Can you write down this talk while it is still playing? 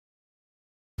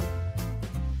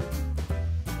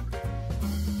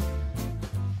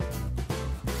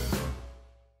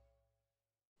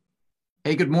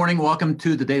Hey, good morning. Welcome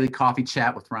to the Daily Coffee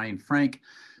Chat with Ryan Frank.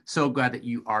 So glad that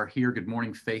you are here. Good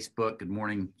morning, Facebook. Good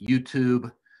morning,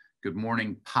 YouTube. Good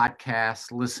morning,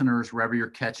 podcast listeners, wherever you're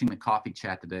catching the coffee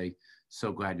chat today.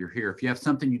 So glad you're here. If you have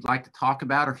something you'd like to talk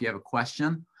about, or if you have a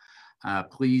question,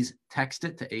 please text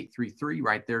it to 833.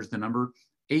 Right there's the number,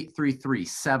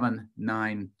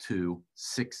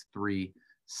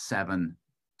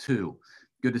 833-792-6372.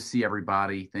 Good to see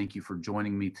everybody. Thank you for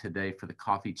joining me today for the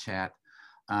coffee chat.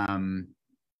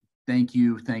 Thank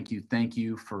you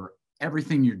for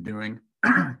everything you're doing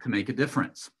to make a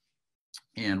difference.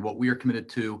 And what we are committed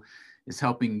to is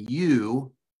helping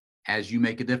you as you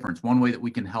make a difference. One way that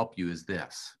we can help you is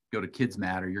this. Go to Kids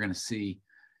Matter. You're going to see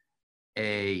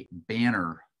a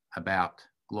banner about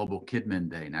Global Kidmin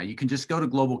Day. Now, you can just go to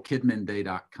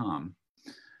globalkidminday.com,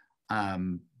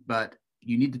 but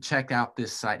you need to check out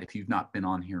this site if you've not been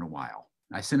on here in a while.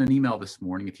 I sent an email this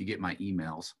morning, if you get my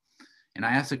emails, and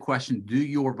I asked the question, do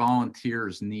your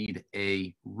volunteers need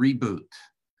a reboot?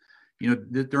 You know,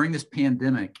 during this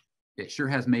pandemic, it sure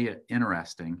has made it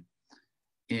interesting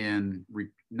in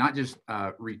not just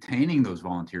retaining those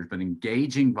volunteers, but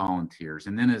engaging volunteers.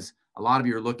 And then as a lot of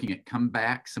you are looking at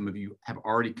comebacks, some of you have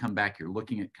already come back, you're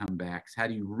looking at comebacks. How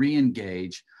do you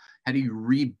re-engage? How do you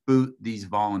reboot these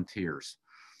volunteers?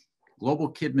 Global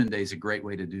Kidmin Day is a great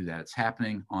way to do that. It's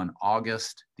happening on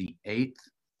August the 8th.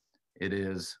 It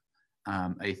is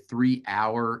a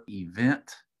 3-hour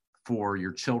event for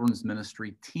your children's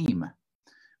ministry team,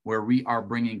 where we are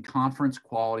bringing conference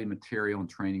quality material and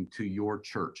training to your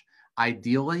church.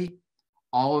 Ideally,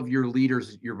 all of your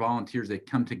leaders, your volunteers, they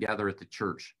come together at the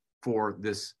church for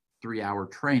this 3-hour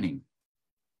training.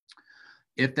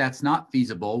 If that's not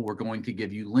feasible, we're going to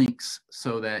give you links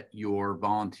so that your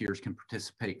volunteers can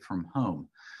participate from home.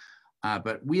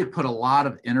 But we have put a lot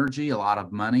of energy, a lot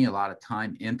of money, a lot of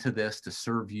time into this to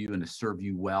serve you and to serve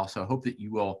you well. So I hope that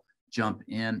you will jump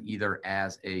in either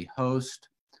as a host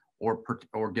or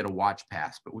get a watch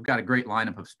pass. But we've got a great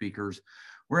lineup of speakers.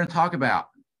 We're going to talk about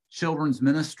children's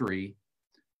ministry,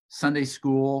 Sunday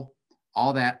school,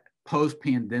 all that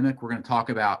post-pandemic. We're going to talk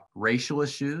about racial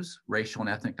issues, racial and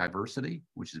ethnic diversity,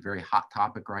 which is a very hot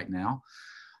topic right now.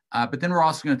 But then we're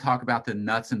also going to talk about the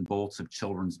nuts and bolts of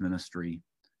children's ministry,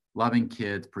 loving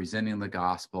kids, presenting the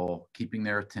gospel, keeping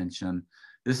their attention.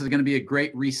 This is going to be a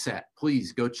great reset.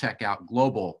 Please go check out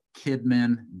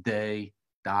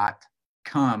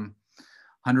globalkidminday.com.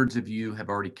 Hundreds of you have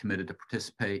already committed to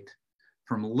participate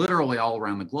from literally all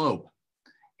around the globe.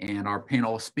 And our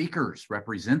panel of speakers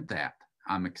represent that.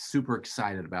 I'm super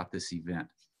excited about this event.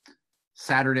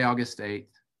 Saturday, August 8th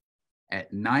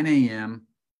at 9 a.m.,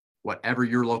 whatever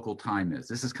your local time is.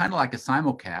 This is kind of like a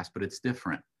simulcast, but it's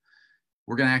different.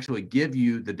 We're going to actually give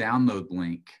you the download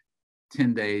link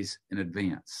 10 days in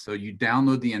advance. So you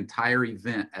download the entire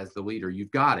event as the leader.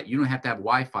 You've got it. You don't have to have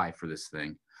Wi-Fi for this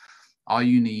thing. All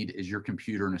you need is your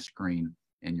computer and a screen,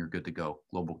 and you're good to go.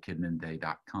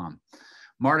 globalkidminday.com.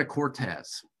 Marta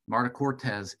Cortez. Marta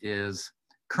Cortez is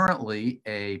currently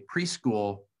a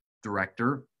preschool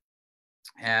director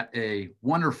at a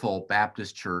wonderful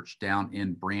Baptist church down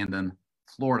in Brandon,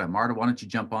 Florida. Marta, why don't you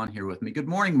jump on here with me? Good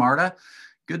morning, Marta.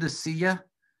 Good to see you.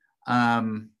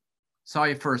 Saw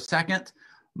you for a second.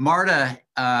 Marta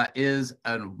is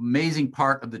an amazing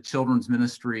part of the children's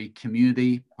ministry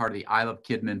community, part of the I Love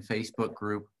Kidmin Facebook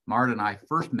group. Marta and I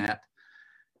first met.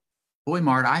 Boy,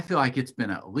 Marta, I feel like it's been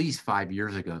at least 5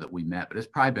 years ago that we met, but it's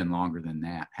probably been longer than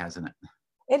that, hasn't it?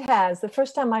 It has. The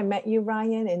first time I met you,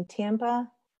 Ryan, in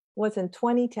Tampa was in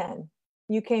 2010.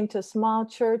 You came to a small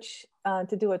church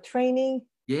to do a training.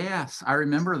 Yes, I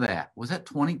remember that. Was that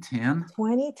 2010?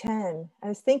 2010. I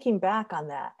was thinking back on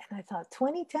that, and I thought,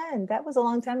 2010, that was a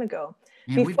long time ago.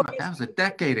 Man, that was a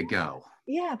decade ago.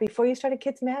 Yeah, before you started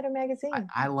Kids Matter magazine.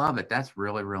 I love it. That's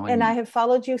really, really and neat. I have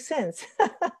followed you since.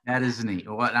 That is neat.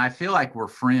 Well, and I feel like we're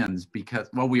friends because,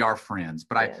 well, we are friends,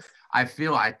 but yes. I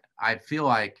feel like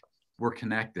we're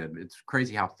connected. It's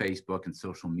crazy how Facebook and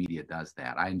social media does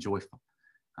that. I enjoy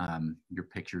your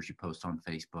pictures you post on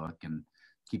Facebook and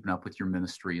keeping up with your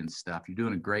ministry and stuff. You're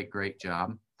doing a great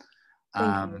job.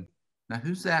 Now,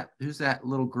 who's that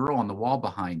little girl on the wall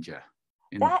behind you?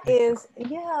 That is,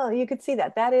 yeah, you could see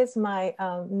that. That is my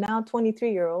now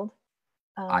 23-year-old.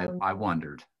 I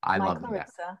wondered. I love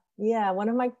Clarissa. That. Yeah, one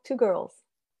of my two girls.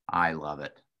 I love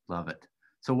it. Love it.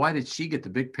 So why did she get the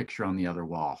big picture on the other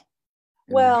wall?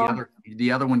 And well,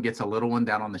 the other one gets a little one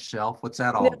down on the shelf. What's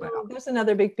that all about? There's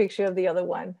another big picture of the other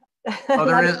one. Oh,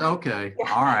 there is? Okay.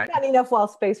 Yeah, all right. Not enough wall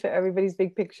space for everybody's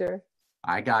big picture.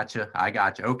 I gotcha.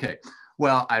 Okay.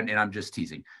 Well, and I'm just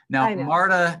teasing. Now,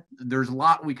 Marta, there's a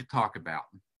lot we could talk about,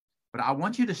 but I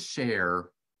want you to share,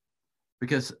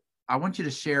 because I want you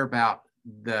to share about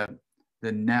the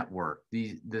network,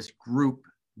 this group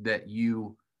that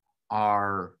you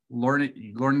are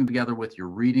learning together with, you're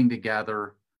reading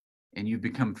together, and you've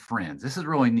become friends. This is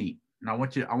really neat. And I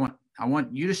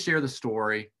want you to share the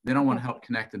story. Then I want to help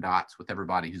connect the dots with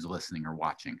everybody who's listening or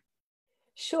watching.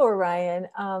 Sure, Ryan.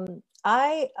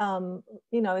 I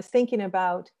was thinking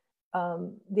about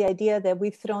the idea that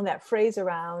we've thrown that phrase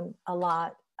around a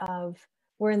lot of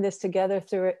we're in this together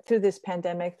through this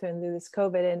pandemic, through this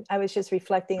COVID. And I was just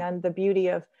reflecting on the beauty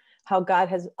of how God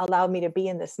has allowed me to be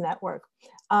in this network.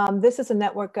 This is a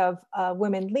network of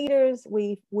women leaders.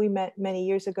 We met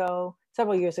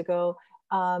several years ago,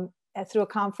 through a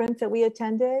conference that we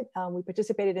attended. We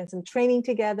participated in some training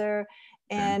together.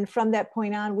 And from that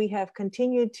point on, we have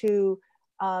continued to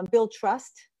build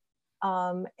trust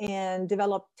and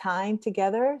develop time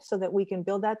together so that we can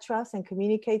build that trust and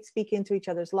communicate, speak into each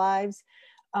other's lives.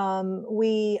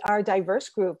 We are a diverse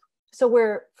group. So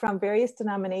we're from various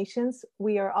denominations.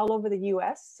 We are all over the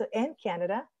US and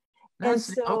Canada.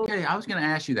 Okay, I was going to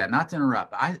ask you that, not to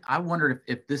interrupt. I wondered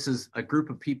if this is a group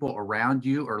of people around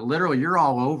you, or literally you're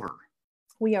all over.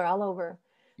 We are all over.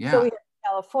 Yeah. So we have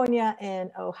California and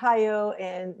Ohio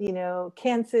and,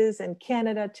 Kansas and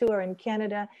Canada, two are in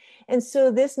Canada. And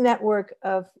so this network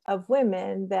of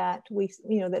women that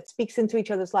that speaks into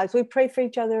each other's lives, we pray for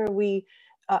each other. We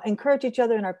encourage each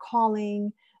other in our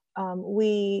calling.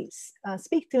 We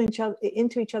speak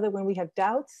into each other when we have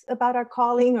doubts about our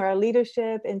calling or our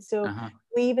leadership. And so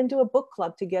we even do a book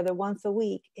club together once a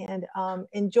week and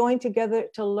join together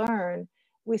to learn.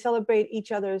 We celebrate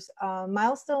each other's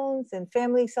milestones and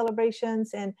family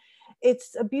celebrations. And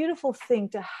it's a beautiful thing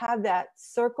to have that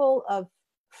circle of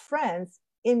friends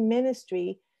in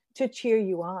ministry to cheer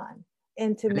you on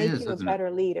and to make you a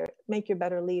better leader, make you a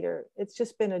better leader. It's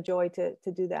just been a joy to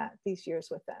do that these years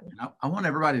with them. I want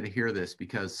everybody to hear this,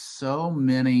 because so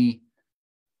many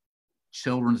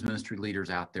children's ministry leaders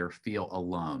out there feel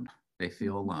alone. They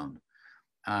feel alone.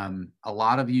 A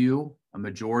lot of you, a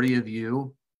majority of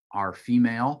you, are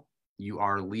female. You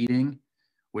are leading,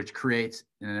 which creates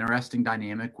an interesting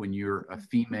dynamic when you're a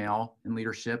female in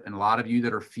leadership. And a lot of you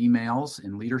that are females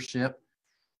in leadership,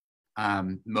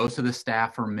 most of the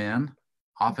staff are men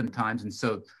oftentimes. And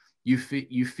so you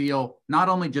feel not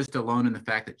only just alone in the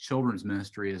fact that children's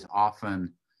ministry is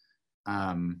often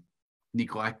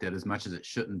neglected as much as it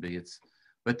shouldn't be.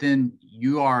 But then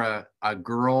you are a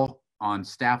girl on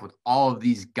staff with all of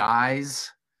these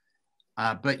guys.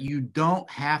 But you don't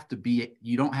have to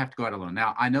go out alone.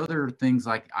 Now, I know there are things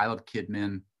like I Love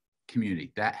KidMin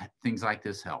community, that things like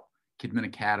this help. KidMin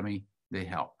Academy, they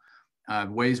help.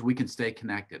 Ways we can stay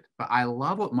connected. But I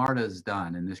love what Marta has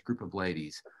done in this group of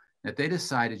ladies, that they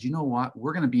decided, you know what,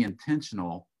 we're going to be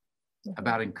intentional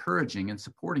about encouraging and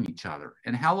supporting each other.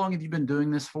 And how long have you been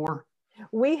doing this for?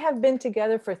 We have been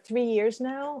together for 3 years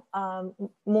now,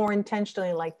 more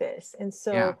intentionally like this. And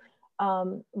so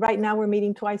right now we're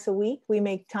meeting twice a week. We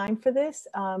make time for this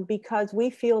because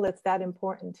we feel it's that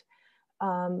important.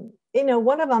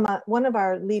 One of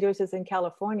our leaders is in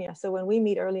California. So when we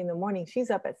meet early in the morning, she's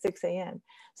up at 6 a.m.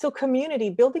 So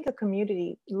building a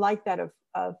community like that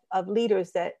of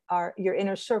leaders that are your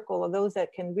inner circle, of those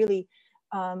that can really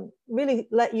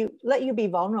let you be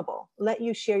vulnerable, let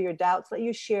you share your doubts, let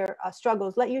you share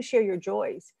struggles, let you share your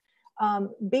joys.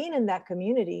 Being in that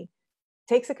community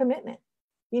takes a commitment.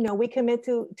 We commit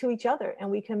to each other,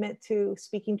 and we commit to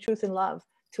speaking truth and love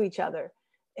to each other.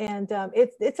 And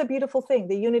it's a beautiful thing.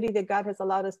 The unity that God has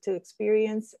allowed us to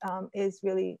experience is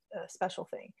really a special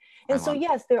thing. And so,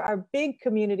 yes, there are big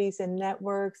communities and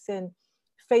networks and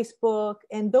Facebook,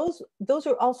 and those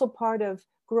are also part of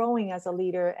growing as a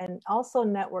leader and also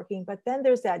networking. But then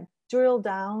there's that drill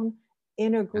down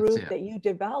inner group that you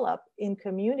develop in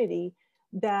community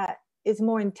that is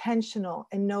more intentional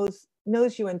and knows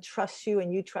you and trusts you,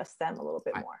 and you trust them a little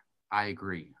bit more. I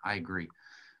agree.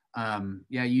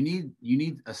 You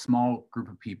need a small group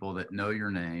of people that know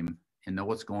your name and know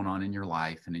what's going on in your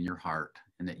life and in your heart,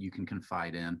 and that you can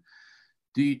confide in.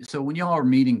 So when y'all are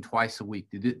meeting twice a week,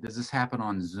 does this happen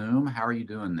on Zoom? How are you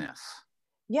doing this?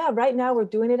 Yeah, right now we're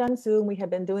doing it on Zoom. We have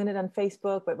been doing it on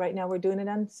Facebook, but right now we're doing it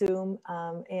on Zoom,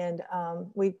 and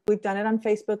we've done it on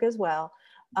Facebook as well.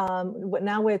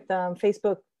 Now with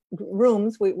Facebook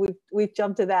rooms, we've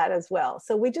jumped to that as well.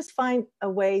 So we just find a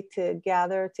way to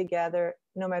gather together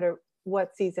no matter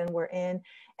what season we're in.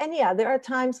 And yeah, there are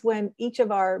times when each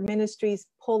of our ministries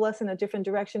pull us in a different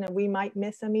direction and we might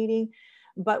miss a meeting,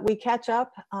 but we catch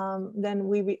up.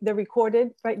 Then they're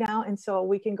recorded right now, and so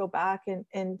we can go back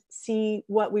and see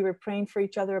what we were praying for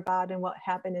each other about and what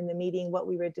happened in the meeting, what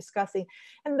we were discussing.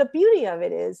 And the beauty of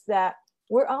it is that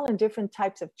we're all in different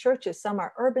types of churches. Some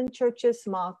are urban churches,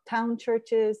 small town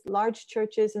churches, large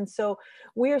churches. And so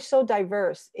we are so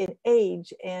diverse in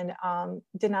age and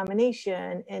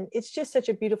denomination. And it's just such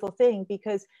a beautiful thing,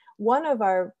 because one of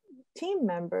our team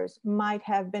members might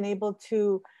have been able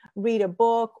to read a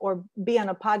book or be on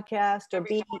a podcast or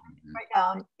be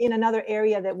in another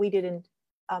area that we didn't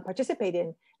participate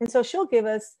in. And so she'll give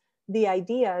us the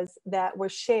ideas that were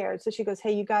shared. So she goes,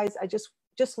 hey, you guys, I just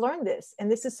learned this, and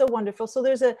this is so wonderful. So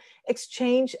there's a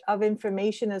exchange of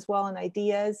information as well, and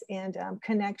ideas and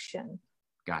connection.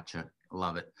 Gotcha.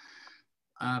 Love it.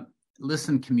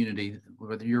 Listen, community,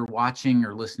 whether you're watching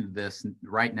or listening to this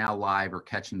right now live or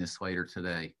catching this later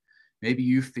today, maybe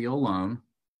you feel alone.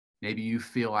 Maybe you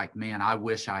feel like, man, I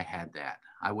wish I had that.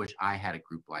 I wish I had a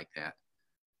group like that.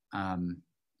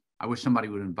 I wish somebody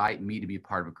would invite me to be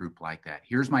part of a group like that.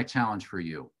 Here's my challenge for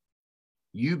you.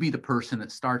 You be the person that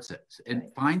starts it, and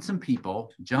find some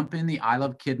people, jump in the I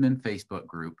Love Kidmin Facebook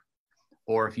group,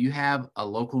 or if you have a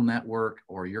local network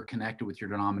or you're connected with your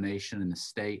denomination in the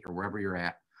state or wherever you're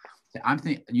at,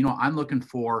 I'm looking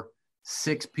for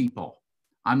 6 people.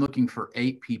 I'm looking for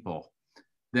 8 people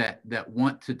that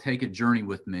want to take a journey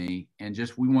with me, and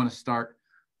we want to start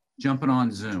jumping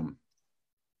on Zoom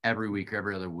every week or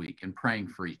every other week and praying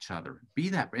for each other. Be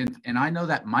that. And I know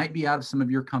that might be out of some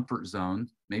of your comfort zone.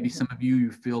 Maybe some of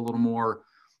you feel a little more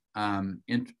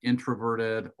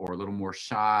introverted or a little more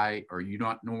shy, or you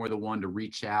don't know where the one to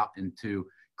reach out and to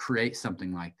create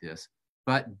something like this.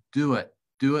 But do it.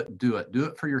 Do it. Do it. Do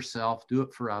it for yourself. Do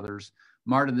it for others.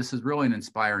 Marta, this is really an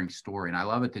inspiring story. And I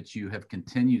love it that you have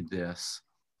continued this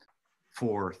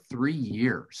for 3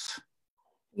 years.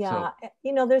 Yeah.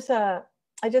 So,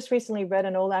 I just recently read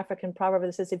an old African proverb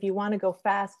that says, if you want to go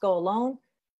fast, go alone.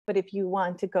 But if you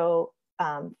want to go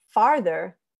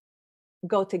farther,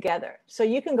 go together. So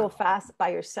you can go fast by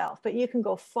yourself, but you can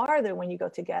go farther when you go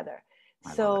together.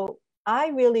 So I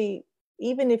really,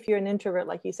 even if you're an introvert,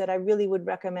 like you said, I really would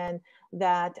recommend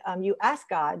that you ask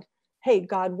God, hey,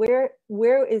 God,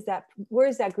 where is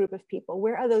that group of people?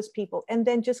 Where are those people? And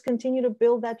then just continue to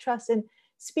build that trust and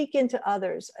speak into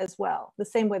others as well, the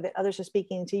same way that others are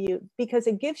speaking to you, because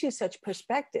it gives you such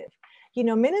perspective.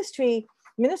 Ministry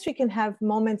can have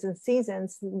moments and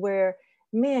seasons where,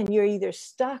 man, you're either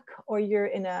stuck or you're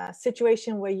in a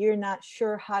situation where you're not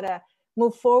sure how to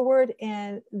move forward.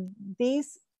 And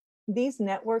these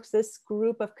networks, this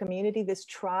group of community, this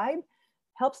tribe,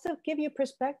 helps to give you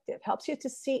perspective, helps you to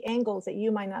see angles that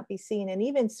you might not be seeing, and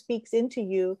even speaks into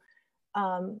you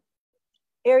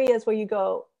areas where you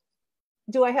go,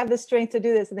 do I have the strength to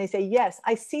do this? And they say, yes,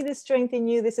 I see the strength in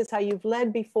you. This is how you've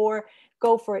led before.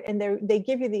 Go for it. And they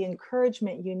give you the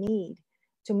encouragement you need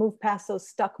to move past those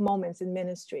stuck moments in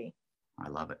ministry. I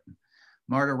love it.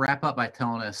 Marta, wrap up by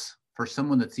telling us, for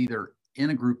someone that's either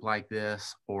in a group like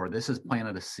this or this has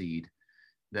planted a seed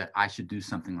that I should do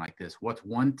something like this, what's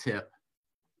one tip,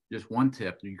 just one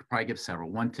tip, you could probably give several,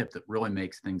 one tip that really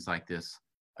makes things like this,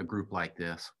 a group like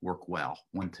this, work well?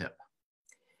 One tip.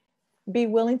 Be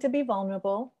willing to be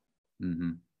vulnerable,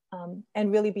 and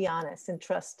really be honest and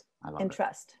trust.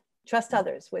 Trust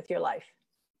others with your life.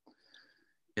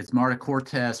 It's Marta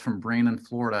Cortez from Brandon,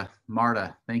 Florida.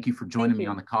 Marta, thank you for joining me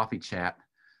on the coffee chat.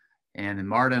 And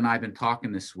Marta and I have been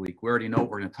talking this week. We already know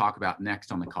what we're going to talk about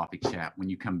next on the coffee chat when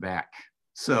you come back.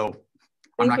 So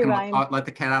I'm not going to let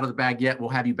the cat out of the bag yet. We'll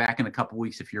have you back in a couple of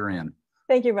weeks if you're in.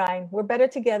 Thank you, Ryan. We're better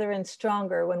together and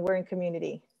stronger when we're in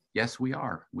community. Yes, we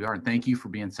are. We are. And thank you for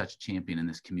being such a champion in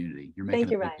this community. You're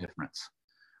making a big difference.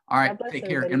 All right. Take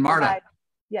care. And Marta,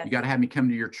 you got to have me come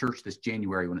to your church this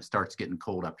January when it starts getting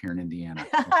cold up here in Indiana.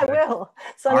 Okay? I will.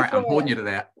 All right. I'm holding you to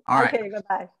that. All right. Okay.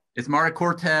 Bye-bye. It's Marta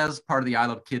Cortez, part of the I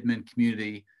Love Kidmin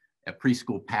community, a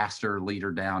preschool pastor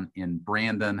leader down in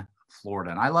Brandon,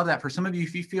 Florida. And I love that. For some of you,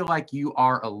 if you feel like you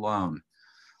are alone,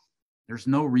 there's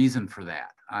no reason for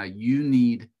that. You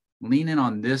need lean in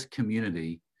on this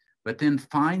community, but then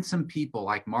find some people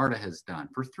like Marta has done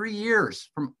for 3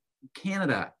 years from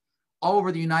Canada, all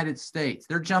over the United States.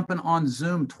 They're jumping on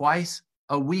Zoom twice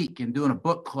a week and doing a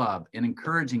book club and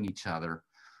encouraging each other.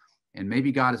 And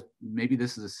maybe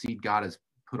this is a seed God has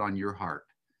put on your heart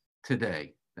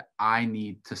today that I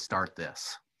need to start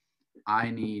this.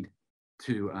 I need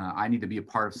to be a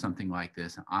part of something like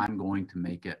this. And I'm going to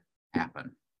make it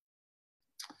happen.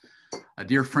 A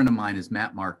dear friend of mine is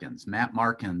Matt Markins. Matt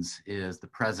Markins is the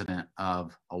president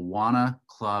of Awana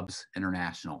Clubs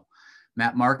International.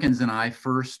 Matt Markins and I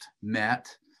first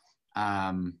met.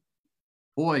 Matt,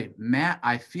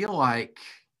 I feel like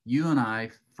you and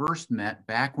I first met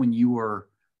back when you were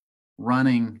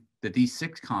running the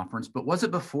D6 conference, but was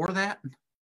it before that?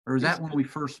 Or was that when we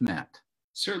first met?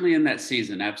 Certainly in that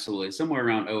season, absolutely. Somewhere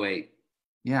around '08.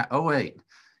 Yeah, '08.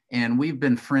 And we've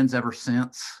been friends ever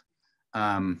since.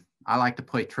 I like to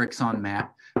play tricks on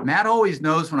Matt. Matt always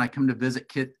knows when I come to visit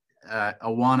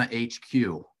Awana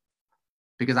HQ,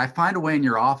 because I find a way in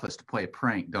your office to play a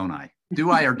prank, don't I?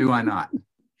 Do I or do I not?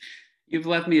 You've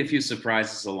left me a few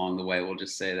surprises along the way. We'll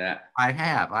just say that. I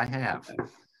have.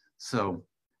 So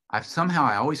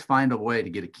I always find a way to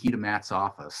get a key to Matt's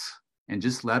office and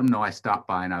just let him know I stopped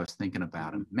by and I was thinking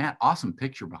about him. Matt, awesome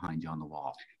picture behind you on the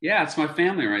wall. Yeah, it's my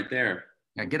family right there.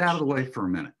 Yeah, get out of the way for a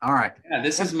minute. All right. Yeah,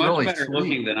 this is much really better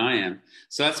looking than I am.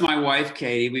 So that's my wife,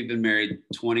 Katie. We've been married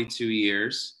 22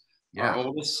 years. Yeah. Our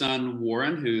oldest son,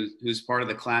 Warren, who's part of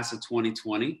the class of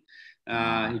 2020.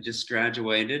 He just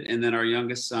graduated. And then our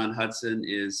youngest son, Hudson,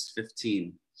 is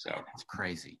 15. So that's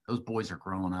crazy. Those boys are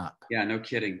growing up. Yeah, no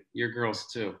kidding. Your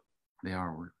girls too. They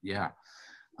are. Yeah.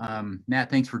 Matt,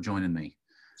 thanks for joining me.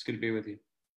 It's good to be with you.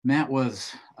 Matt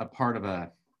was a part of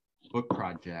a book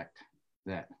project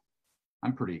that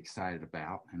I'm pretty excited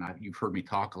about. And you've heard me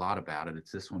talk a lot about it.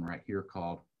 It's this one right here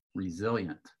called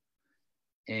Resilient.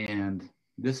 And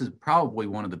this is probably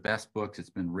one of the best books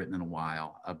that's been written in a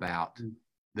while about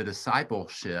the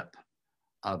discipleship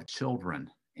of children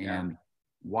and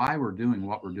why we're doing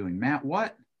what we're doing. Matt,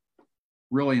 what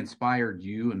really inspired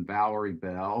you and Valerie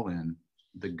Bell and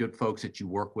the good folks that you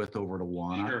work with over at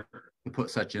Awana to put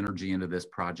such energy into this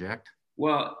project?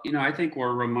 Well, I think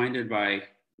we're reminded by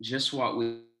just what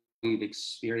we've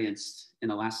experienced in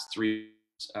the last 3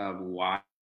 years of why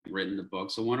we've written the book.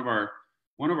 So one of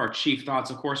our chief thoughts,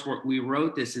 of course, we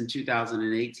wrote this in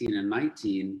 2018 and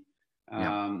 19,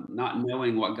 not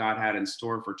knowing what God had in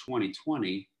store for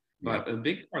 2020. But a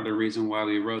big part of the reason why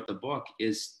we wrote the book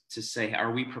is to say,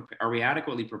 are we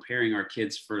adequately preparing our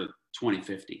kids for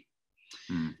 2050?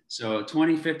 So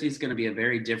 2050 is going to be a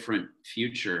very different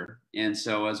future. And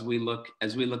so as we look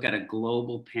at a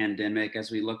global pandemic, as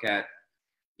we look at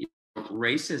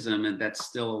racism, and that's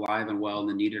still alive and well, and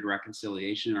the needed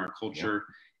reconciliation in our culture,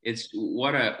 it's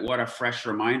what a fresh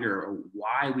reminder of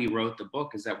why we wrote the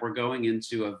book, is that we're going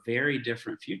into a very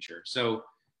different future. So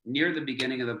near the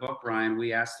beginning of the book, Ryan,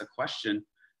 we asked the question,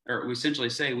 or we essentially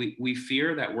say, we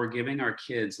fear that we're giving our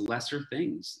kids lesser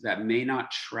things that may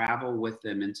not travel with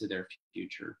them into their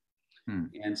future.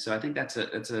 And so I think that's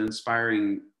an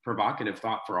inspiring, provocative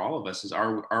thought for all of us, is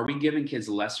are we giving kids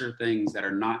lesser things that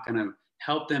are not going to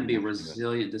help them be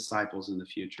resilient disciples in the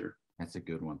future? That's a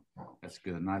good one. That's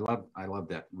good. And I love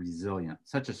that, resilient.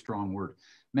 Such a strong word.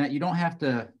 Matt, you don't have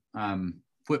to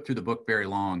flip through the book very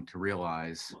long to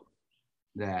realize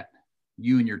that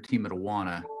you and your team at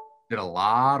Awana did a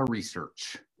lot of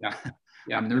research. Yeah.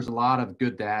 I mean, there's a lot of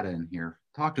good data in here.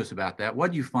 Talk to us about that.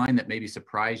 What did you find that maybe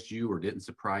surprised you or didn't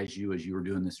surprise you as you were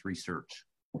doing this research?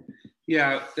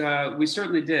 Yeah, we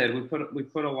certainly did. We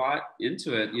put a lot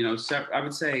into it. I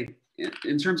would say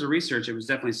in terms of research, it was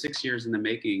definitely 6 years in the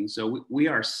making. So we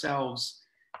ourselves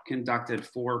conducted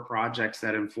 4 projects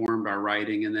that informed our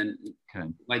writing. And then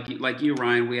like you,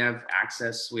 Ryan, we all have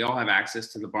access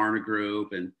to the Barna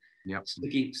Group and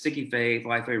Sticky Faith,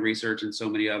 Lifeway Research, and so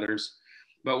many others.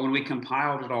 But when we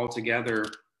compiled it all together,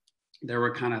 there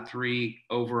were kind of 3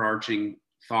 overarching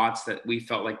thoughts that we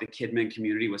felt like the KidMin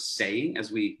community was saying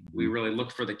as we really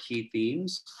looked for the key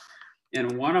themes.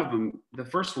 And one of them, the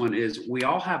first one, is we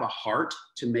all have a heart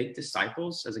to make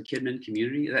disciples as a KidMin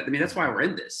community. That's why we're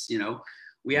in this.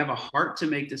 We have a heart to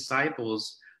make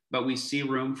disciples, but we see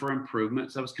room for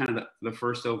improvement. So that was kind of the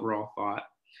first overall thought.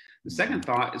 The second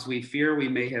thought is we fear we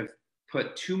may have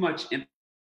put too much emphasis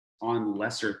on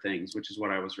lesser things, which is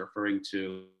what I was referring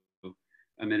to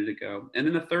a minute ago. And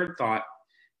then the third thought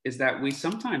is that we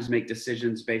sometimes make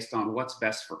decisions based on what's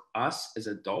best for us as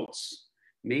adults,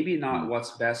 maybe not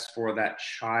what's best for that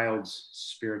child's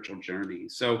spiritual journey.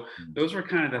 So those were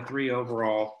kind of the 3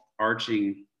 overall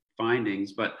arching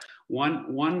findings. But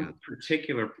one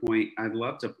particular point I'd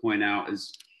love to point out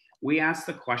is we asked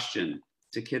the question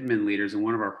to KidMin leaders in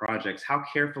one of our projects, how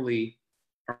carefully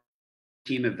are the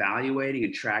team evaluating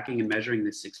and tracking and measuring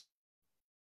the success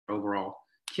overall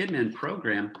KidMin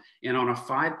program? And on a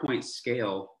 5-point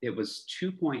scale, it was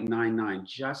 2.99,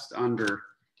 just under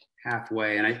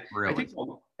halfway. And I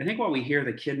think what we hear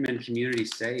the KidMin community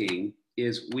saying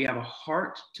is we have a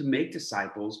heart to make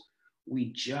disciples.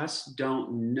 We just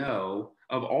don't know,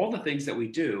 of all the things that we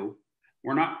do,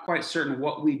 we're not quite certain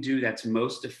what we do that's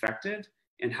most effective,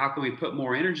 and how can we put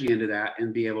more energy into that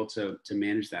and be able to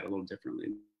manage that a little differently.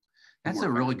 That's a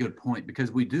really good point,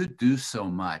 because we do so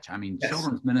much. I mean,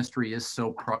 children's ministry is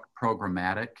so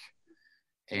programmatic,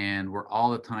 and we're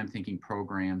all the time thinking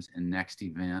programs and next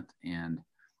event, and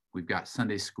we've got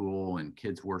Sunday school and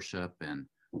kids worship and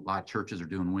a lot of churches are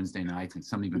doing Wednesday nights and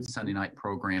some even Sunday night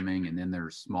programming, and then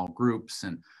there's small groups,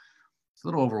 and it's a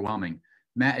little overwhelming.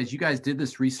 Matt, as you guys did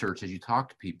this research, as you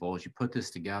talked to people, as you put this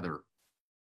together,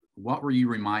 what were you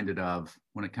reminded of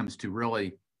when it comes to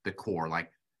really the core,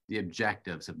 like the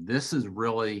objectives of this is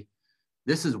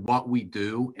what we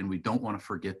do, and we don't want to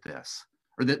forget this?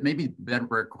 Or that maybe the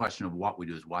better question of what we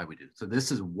do is why we do. So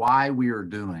this is why we are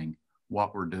doing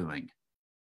what we're doing.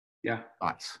 Yeah.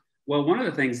 Thoughts? Well, one of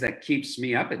the things that keeps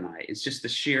me up at night is just the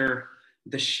sheer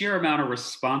amount of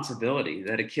responsibility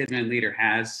that a KidMin leader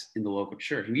has in the local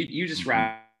church. And you just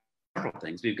wrap several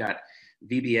things. We've got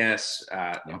VBS,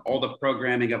 all the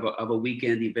programming of a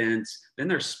weekend event. Then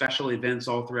there's special events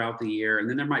all throughout the year. And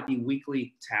then there might be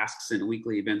weekly tasks and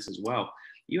weekly events as well.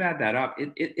 You add that up,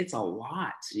 it's a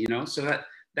lot, so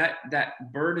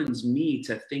that burdens me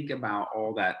to think about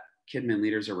all that KidMin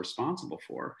leaders are responsible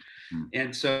for.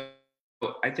 And so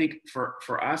I think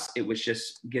for us, it was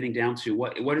just getting down to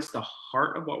what is the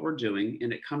heart of what we're doing.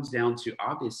 And it comes down to,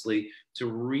 obviously, to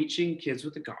reaching kids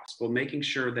with the gospel, making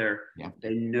sure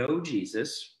they know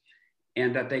Jesus,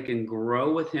 and that they can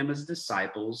grow with him as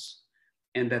disciples,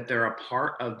 and that they're a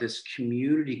part of this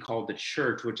community called the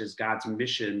church, which is God's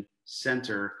mission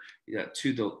center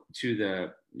to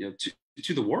the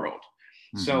world.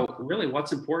 So really,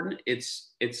 what's important?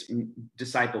 It's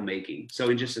disciple making. So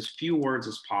in just as few words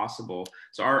as possible.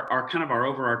 So our kind of our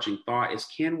overarching thought is,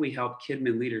 can we help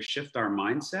KidMin leaders shift our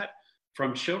mindset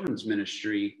from children's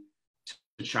ministry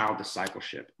to child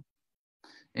discipleship?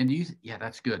 And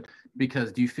that's good,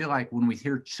 because do you feel like when we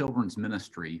hear children's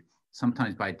ministry,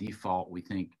 sometimes by default we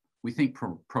think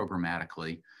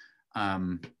programmatically,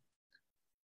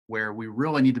 where we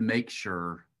really need to make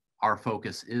sure our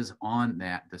focus is on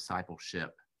that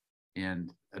discipleship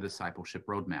and a discipleship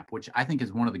roadmap, which I think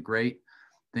is one of the great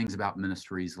things about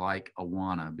ministries like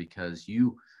Awana, because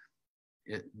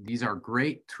these are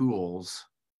great tools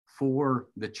for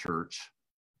the church,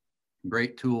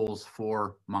 great tools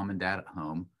for mom and dad at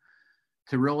home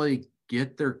to really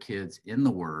get their kids in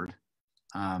the Word.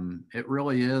 It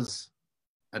really is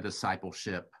a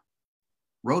discipleship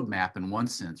roadmap in one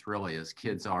sense, really, as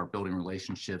kids are building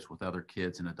relationships with other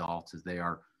kids and adults, as they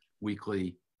are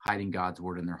weekly hiding God's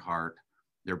Word in their heart.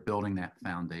 They're building that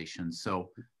foundation.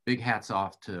 So big hats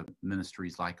off to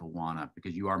ministries like Awana,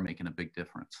 because you are making a big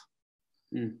difference.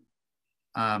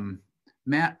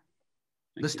 Matt,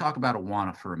 let's talk about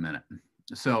Awana for a minute.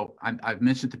 So I've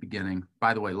mentioned at the beginning,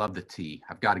 by the way, love the tee.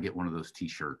 I've got to get one of those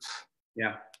t-shirts.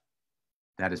 Yeah.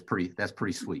 That's pretty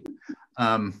sweet.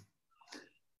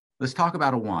 Let's talk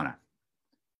about Awana.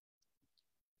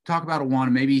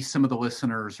 Maybe some of the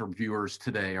listeners or viewers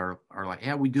today are like,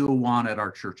 yeah, we do Awana at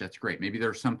our church. That's great. Maybe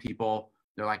there's some people,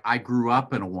 they're like, I grew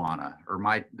up in Awana, or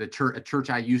a church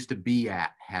I used to be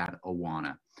at had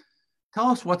Awana. Tell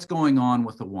us what's going on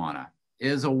with Awana.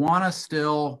 Is Awana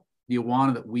still the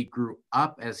Awana that we grew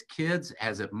up as kids?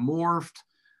 Has it morphed?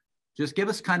 Just give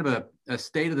us kind of a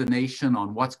state of the nation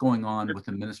on what's going on with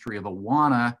the ministry of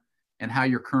Awana and how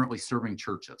you're currently serving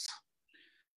churches.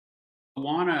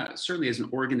 Awana certainly is an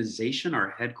organization. Our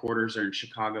headquarters are in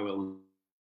Chicago, Illinois.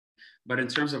 But in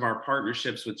terms of our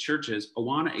partnerships with churches,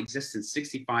 Awana exists in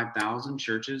 65,000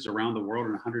 churches around the world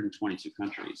in 122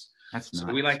 countries. That's nice.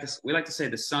 So we like to say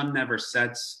the sun never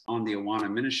sets on the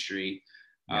Awana ministry.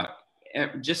 Yeah.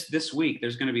 Just this week,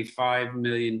 there's going to be 5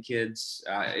 million kids.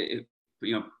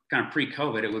 Kind of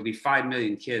pre-COVID, it would be 5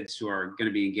 million kids who are going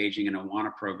to be engaging in a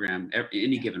Awana program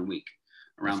any given week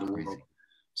around the world.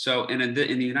 So, and in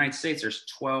the United States, there's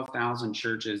 12,000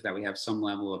 churches that we have some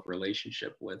level of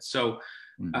relationship with. So,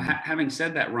 having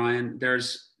said that, Ryan,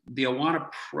 there's the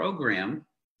Awana program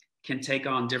can take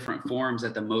on different forms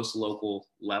at the most local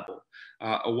level.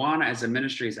 Awana as a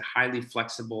ministry is highly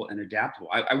flexible and adaptable.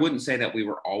 I wouldn't say that we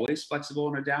were always flexible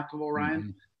and adaptable,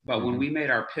 Ryan, but when we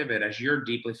made our pivot, as you're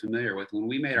deeply familiar with, when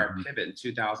we made our pivot in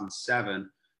 2007,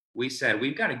 we said,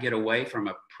 we've got to get away from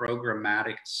a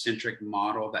programmatic centric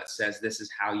model that says this is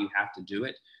how you have to do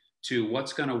it, to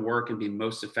what's going to work and be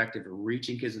most effective at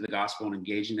reaching kids of the gospel and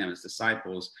engaging them as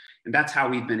disciples. And that's how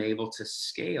we've been able to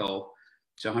scale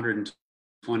to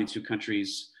 122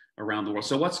 countries around the world.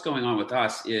 So what's going on with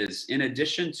us is, in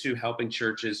addition to helping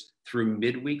churches through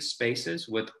midweek spaces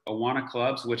with Awana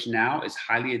clubs, which now is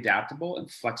highly adaptable and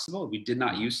flexible, we did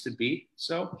not used to be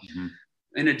so.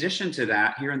 In addition to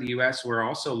that, here in the US, we're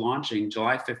also launching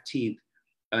July 15th,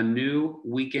 a new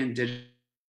weekend digital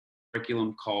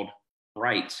curriculum called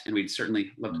Bright. And we'd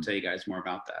certainly love to tell you guys more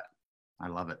about that. I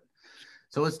love it.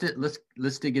 So let's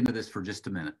dig into this for just a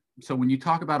minute. So when you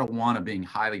talk about Awana being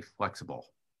highly flexible,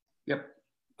 yep.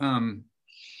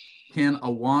 Can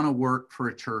Awana work for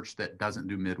a church that doesn't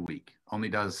do midweek? Only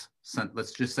does,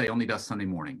 let's just say only does Sunday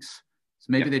mornings. So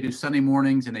maybe they do Sunday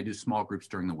mornings and they do small groups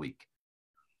during the week.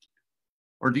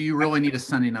 Or do you really need a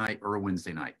Sunday night or a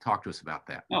Wednesday night? Talk to us about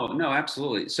that. Oh, no,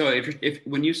 absolutely. So if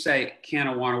when you say can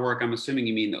Awana work, I'm assuming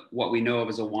you mean what we know of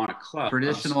as Awana club.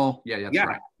 Traditional, that's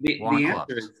right. The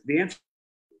answer is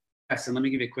yes, and let me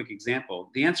give you a quick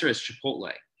example. The answer is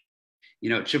Chipotle.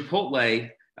 Chipotle,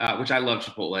 which I love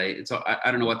Chipotle. I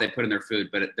don't know what they put in their food,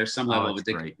 but there's some level of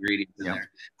addictive ingredients in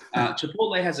there.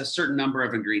 Chipotle has a certain number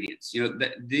of ingredients.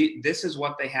 This is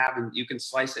what they have, and you can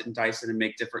slice it and dice it and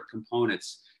make different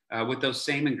components. With those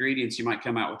same ingredients, you might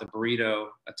come out with a burrito,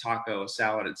 a taco, a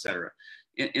salad, etc.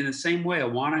 In the same way,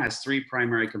 Awana has 3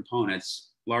 primary components: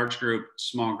 large group,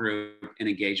 small group, and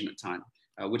engagement time,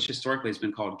 which historically has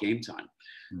been called game time.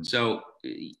 So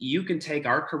you can take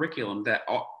our curriculum,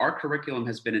 our curriculum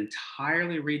has been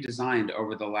entirely redesigned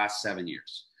over the last 7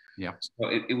 years. Yeah. So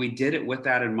we did it with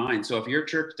that in mind. So if your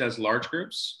church does large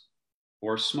groups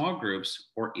or small groups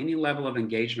or any level of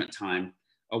engagement time,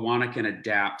 Awana can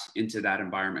adapt into that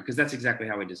environment, because that's exactly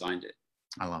how we designed it.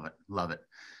 I love it. Love it.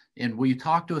 And will you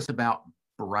talk to us about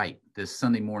Bright, this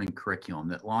Sunday morning curriculum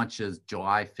that launches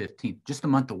July 15th, just a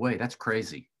month away? That's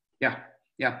crazy. Yeah.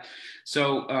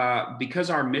 So because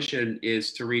our mission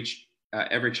is to reach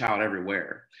every child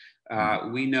everywhere,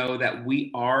 we know that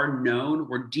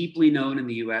we're deeply known in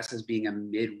the U.S. as being a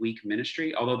midweek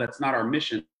ministry, although that's not our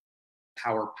mission,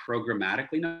 how we're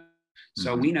programmatically known.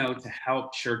 So we know to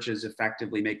help churches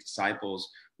effectively make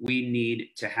disciples, we need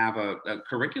to have a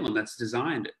curriculum that's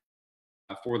designed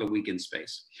for the weekend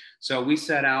space. So we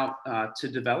set out to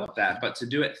develop that, but to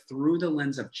do it through the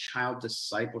lens of child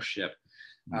discipleship.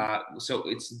 So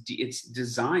it's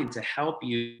designed to help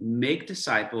you make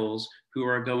disciples who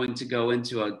are going to go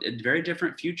into a very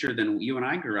different future than you and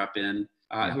I grew up in,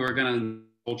 who are going to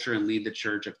culture and lead the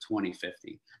church of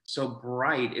 2050. So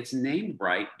Bright, it's named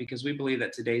Bright because we believe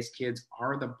that today's kids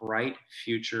are the bright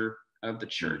future of the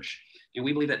church. And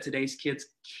we believe that today's kids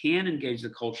can engage the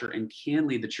culture and can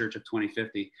lead the church of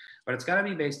 2050, but it's got to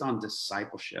be based on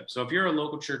discipleship. So if you're a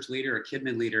local church leader, a kid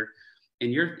mid leader,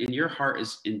 and your heart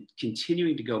is in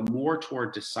continuing to go more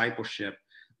toward discipleship,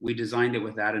 we designed it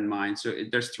with that in mind. So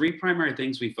there's 3 primary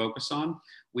things we focus on.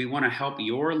 We want to help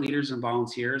your leaders and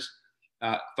volunteers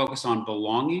focus on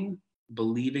belonging,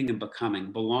 believing, and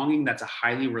becoming. Belonging, that's a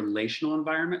highly relational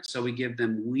environment. So we give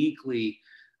them weekly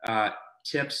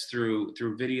tips through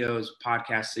videos,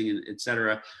 podcasting, et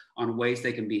cetera, on ways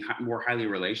they can be more highly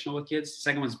relational with kids. The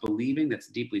second one is believing, that's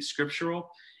deeply scriptural,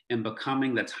 and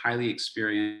becoming, that's highly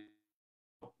experienced.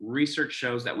 Research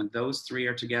shows that when those 3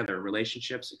 are together,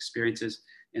 relationships, experiences,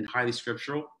 and highly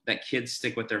scriptural, that kids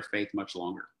stick with their faith much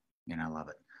longer. And I love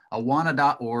it.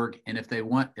 Awana.org. And if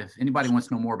anybody wants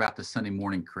to know more about the Sunday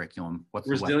morning curriculum, what's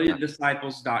the website?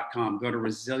 ResilientDisciples.com. Go to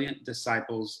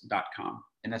ResilientDisciples.com.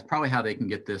 And that's probably how they can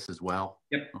get this as well.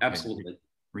 Yep, okay. Absolutely.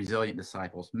 Resilient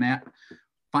Disciples. Matt,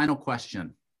 final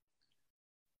question.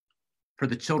 For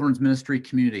the children's ministry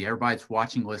community, everybody that's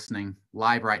watching, listening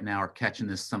live right now, or catching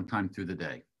this sometime through the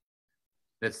day,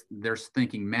 they're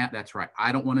thinking, Matt, that's right.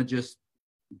 I don't want to just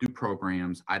do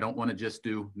programs. I don't want to just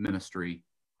do ministry.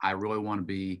 I really want to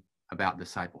be about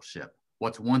discipleship.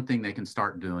 What's one thing they can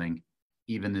start doing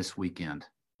even this weekend?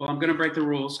 Well, I'm going to break the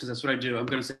rules because that's what I do. I'm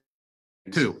going to say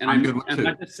 2. And I'm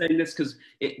not just saying this because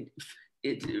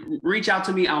reach out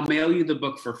to me. I'll mail you the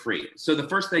book for free. So the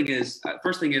first thing is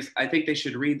I think they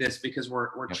should read this because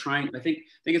we're trying. I think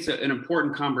it's an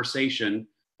important conversation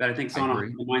that I think is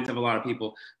on the minds of a lot of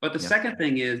people. But the second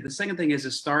thing is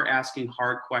to start asking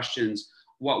hard questions.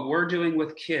 What we're doing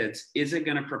with kids, is it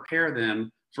going to prepare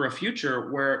them for a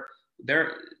future where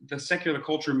the secular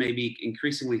culture may be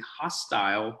increasingly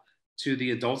hostile to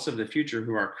the adults of the future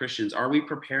who are Christians? Are we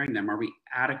preparing them? Are we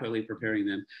adequately preparing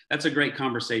them? That's a great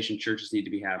conversation churches need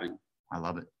to be having. I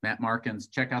love it. Matt Markins,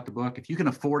 check out the book. If you can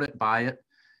afford it, buy it.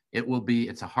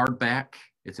 It's a hardback.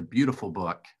 It's a beautiful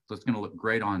book. So it's going to look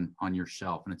great on your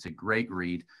shelf, and it's a great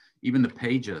read. Even the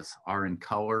pages are in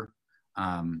color.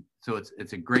 So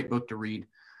it's a great book to read.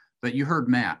 But you heard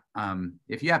Matt.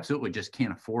 If you absolutely just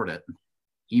can't afford it,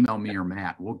 email me or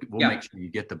Matt. We'll make sure you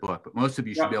get the book. But most of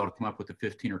you should be able to come up with the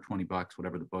 $15 or $20,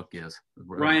 whatever the book is.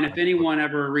 Ryan, if anyone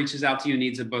ever reaches out to you and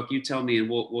needs a book, you tell me and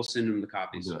we'll send them the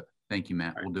copies. We'll do it. Thank you,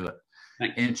 Matt. Right. We'll do it.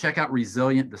 Thanks. And check out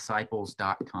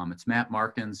ResilientDisciples.com. It's Matt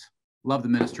Markins. Love the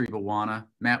ministry of Awana.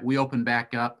 Matt, we opened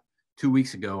back up 2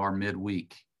 weeks ago, our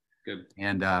midweek. Good.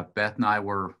 And Beth and I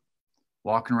were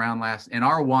walking around and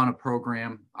our Awana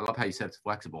program, I love how you said it's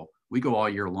flexible. We go all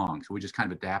year long, so we just kind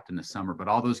of adapt in the summer. But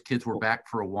all those kids were back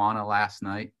for Awana last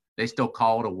night. They still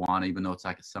call it Awana, even though it's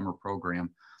like a summer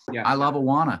program. Yeah. I love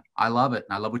Awana. I love it.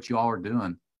 And I love what you all are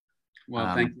doing.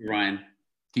 Well, thank you, Ryan.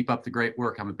 Keep up the great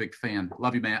work. I'm a big fan.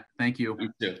 Love you, Matt. Thank you. You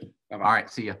too. Bye-bye. All right.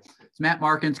 See you. It's Matt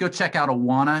Markins. Go check out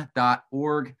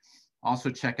awana.org. Also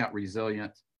check out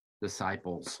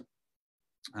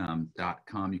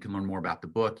resilientdisciples.com. You can learn more about the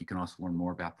book. You can also learn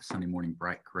more about the Sunday Morning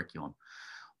Bright curriculum.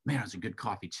 Man, it was a good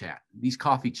coffee chat. These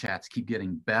coffee chats keep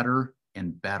getting better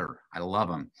and better. I love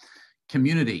them.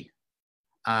 Community,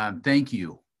 thank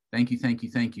you. Thank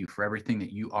you for everything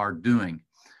that you are doing.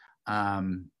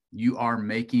 You are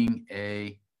making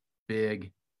a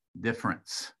big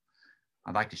difference.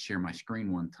 I'd like to share my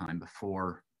screen one time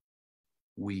before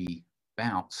we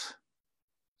bounce.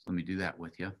 So let me do that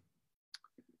with you.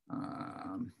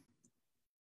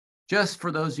 Just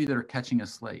for those of you that are catching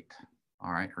us late,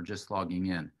 all right, or just logging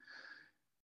in,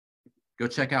 go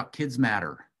check out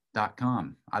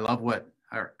kidsmatter.com. I love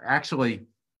actually,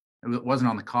 it wasn't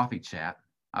on the coffee chat.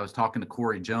 I was talking to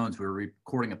Corey Jones. We were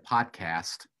recording a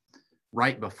podcast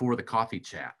right before the coffee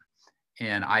chat.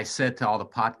 And I said to all the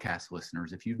podcast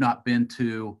listeners, if you've not been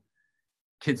to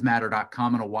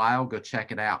kidsmatter.com in a while, go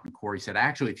check it out. And Corey said,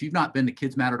 actually, if you've not been to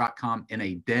kidsmatter.com in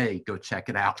a day, go check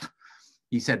it out.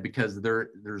 He said, because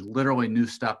there's literally new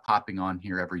stuff popping on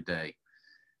here every day.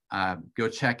 Go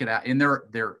check it out. And here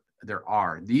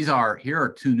are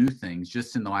two new things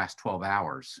just in the last 12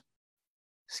 hours.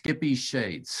 Skippy's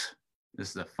Shades.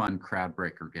 This is a fun crowd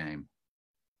breaker game.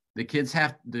 The kids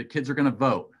are going to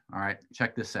vote. All right,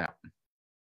 check this out.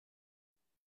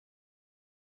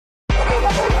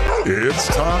 It's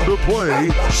time to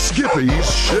play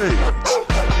Skippy's Shades.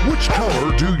 Which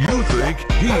color do you think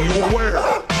he will wear?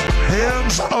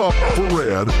 Hands up for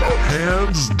red,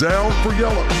 hands down for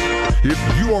yellow. If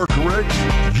you are correct,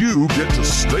 you get to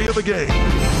stay in the game.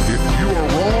 If you are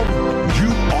wrong,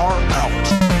 you are out.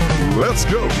 Let's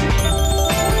go.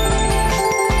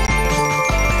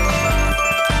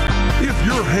 If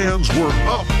your hands were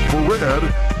up for red,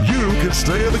 you can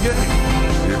stay in the game.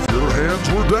 If your hands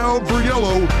were down for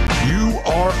yellow, you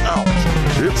are out.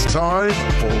 It's time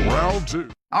for round 2.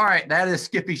 All right, that is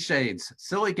Skippy Shades.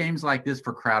 Silly games like this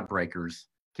for crowd breakers.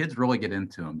 Kids really get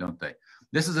into them, don't they?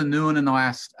 This is a new one in the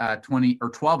last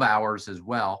 12 hours as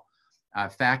well.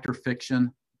 Fact or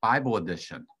Fiction Bible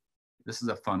Edition. This is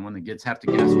a fun one. The kids have to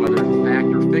guess whether it's fact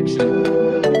or fiction.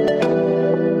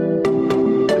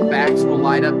 The facts will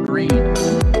light up green.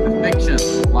 The fiction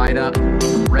will light up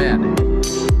red.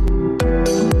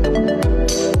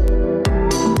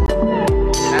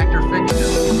 Fact or fiction.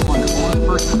 The oldest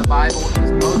person in the Bible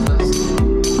is Moses.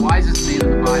 The wisest man in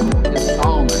the Bible is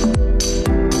Solomon.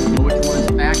 You know which one is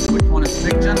fact, which one is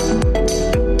fiction?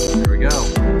 There we go.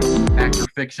 Fact or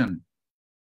fiction.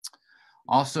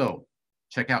 Also,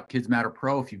 check out Kids Matter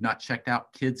Pro. If you've not checked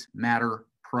out Kids Matter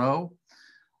Pro,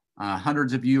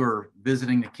 hundreds of you are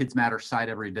visiting the Kids Matter site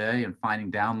every day and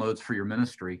finding downloads for your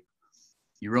ministry.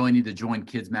 You really need to join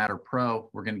Kids Matter Pro.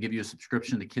 We're going to give you a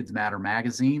subscription to Kids Matter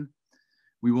magazine.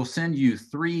 We will send you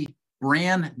 3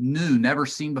 brand new, never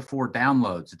seen before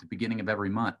downloads at the beginning of every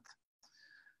month.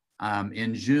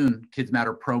 In June, Kids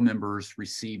Matter Pro members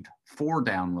received 4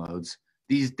 downloads.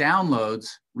 These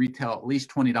downloads retail at least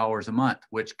 $20 a month,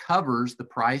 which covers the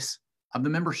price of the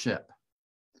membership.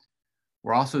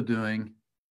 We're also doing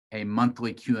a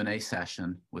monthly Q&A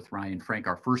session with Ryan Frank.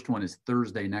 Our first one is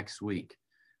Thursday next week,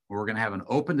 where we're going to have an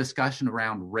open discussion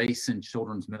around race in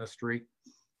children's ministry.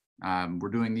 We're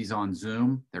doing these on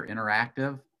Zoom. They're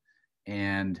interactive.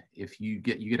 And if you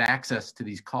get access to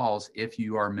these calls if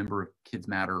you are a member of Kids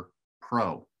Matter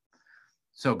Pro.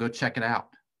 So go check it out,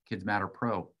 Kids Matter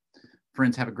Pro.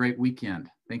 Friends, have a great weekend.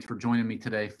 Thanks for joining me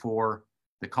today for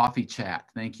the coffee chat.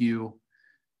 Thank you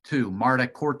to Marta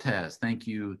Cortez. Thank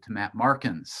you to Matt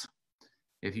Markins.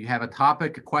 If you have a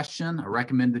topic, a question, a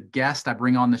recommended guest I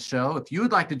bring on the show, if you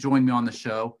would like to join me on the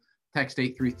show, text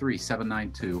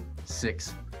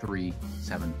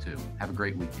 833-792-6372. Have a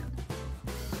great weekend.